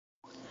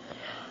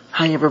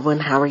Hi everyone,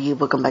 how are you?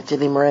 Welcome back to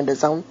the Miranda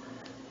Zone.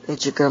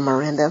 It's your girl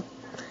Miranda.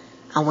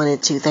 I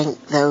wanted to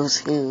thank those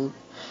who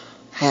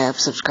have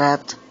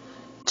subscribed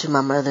to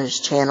my mother's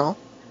channel.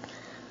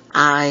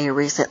 I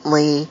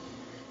recently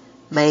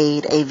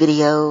made a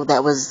video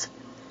that was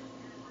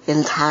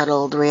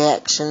entitled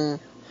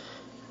Reaction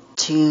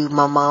to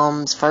my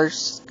mom's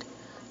first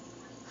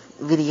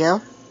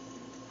video.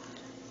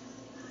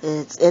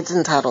 It's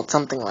entitled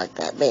something like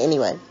that, but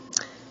anyway,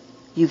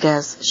 you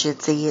guys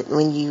should see it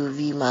when you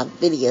view my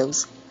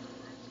videos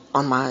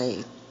on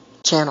my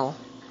channel.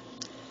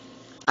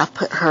 I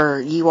put her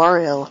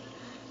URL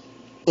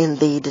in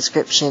the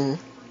description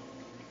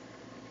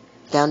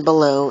down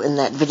below in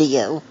that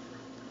video,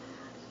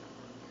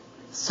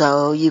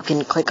 so you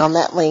can click on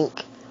that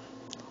link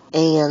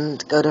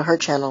and go to her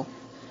channel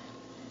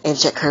and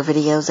check her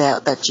videos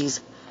out that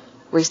she's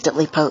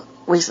recently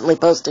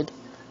posted.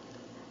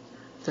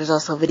 There's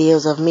also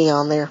videos of me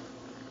on there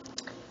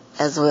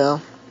as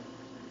well.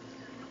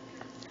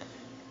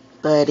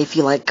 But if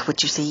you like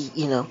what you see,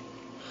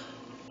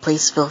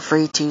 please feel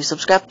free to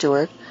subscribe to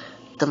her.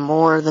 The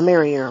more the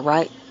merrier,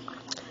 right?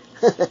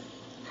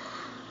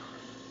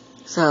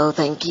 So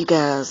thank you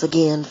guys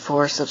again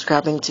for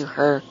subscribing to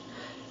her.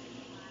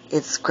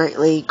 It's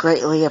greatly,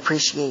 greatly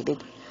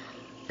appreciated.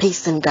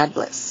 Peace and God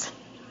bless.